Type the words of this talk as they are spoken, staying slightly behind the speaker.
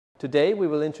Today we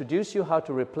will introduce you how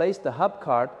to replace the hub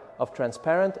card of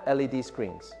transparent LED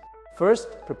screens. First,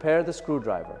 prepare the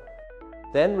screwdriver.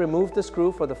 Then remove the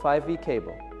screw for the 5V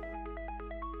cable.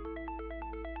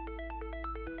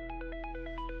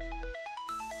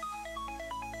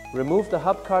 Remove the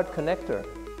hub card connector.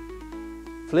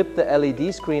 Flip the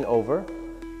LED screen over.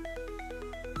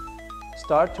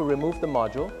 Start to remove the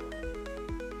module.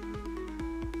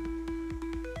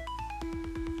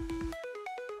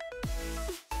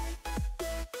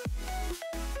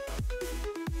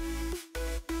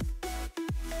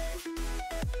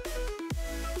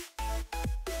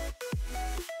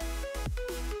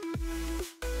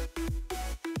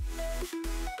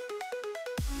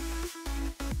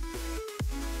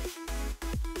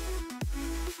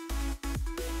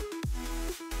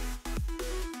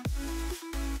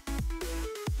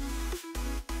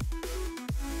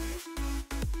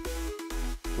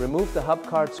 Remove the hub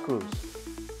card screws.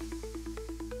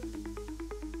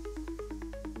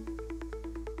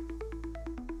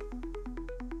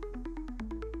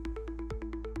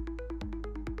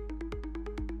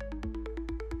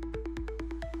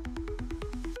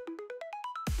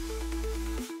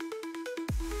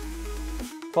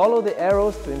 Follow the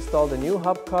arrows to install the new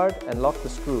hub card and lock the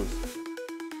screws.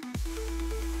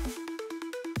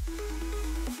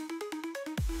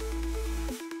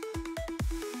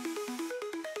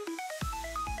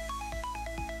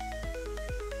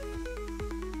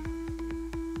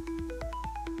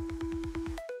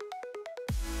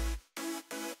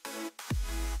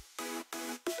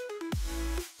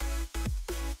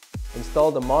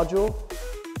 Install the module.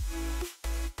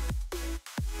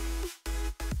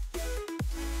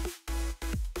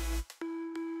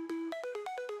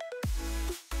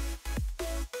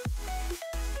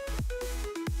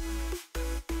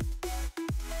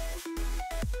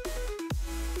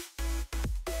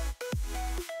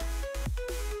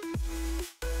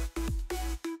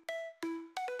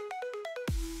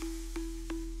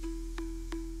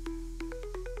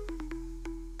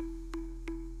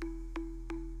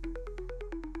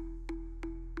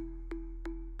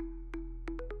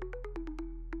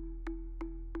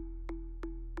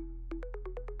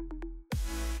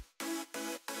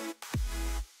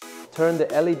 Turn the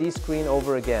LED screen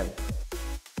over again.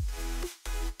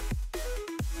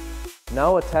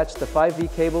 Now attach the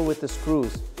 5V cable with the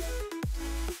screws.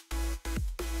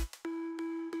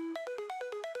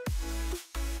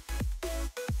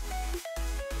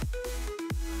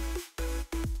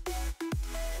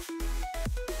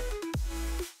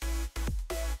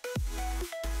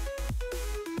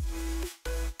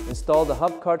 Install the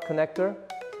hub card connector.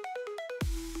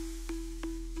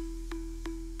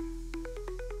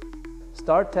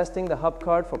 Start testing the hub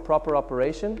card for proper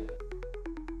operation.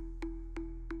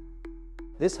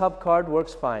 This hub card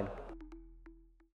works fine.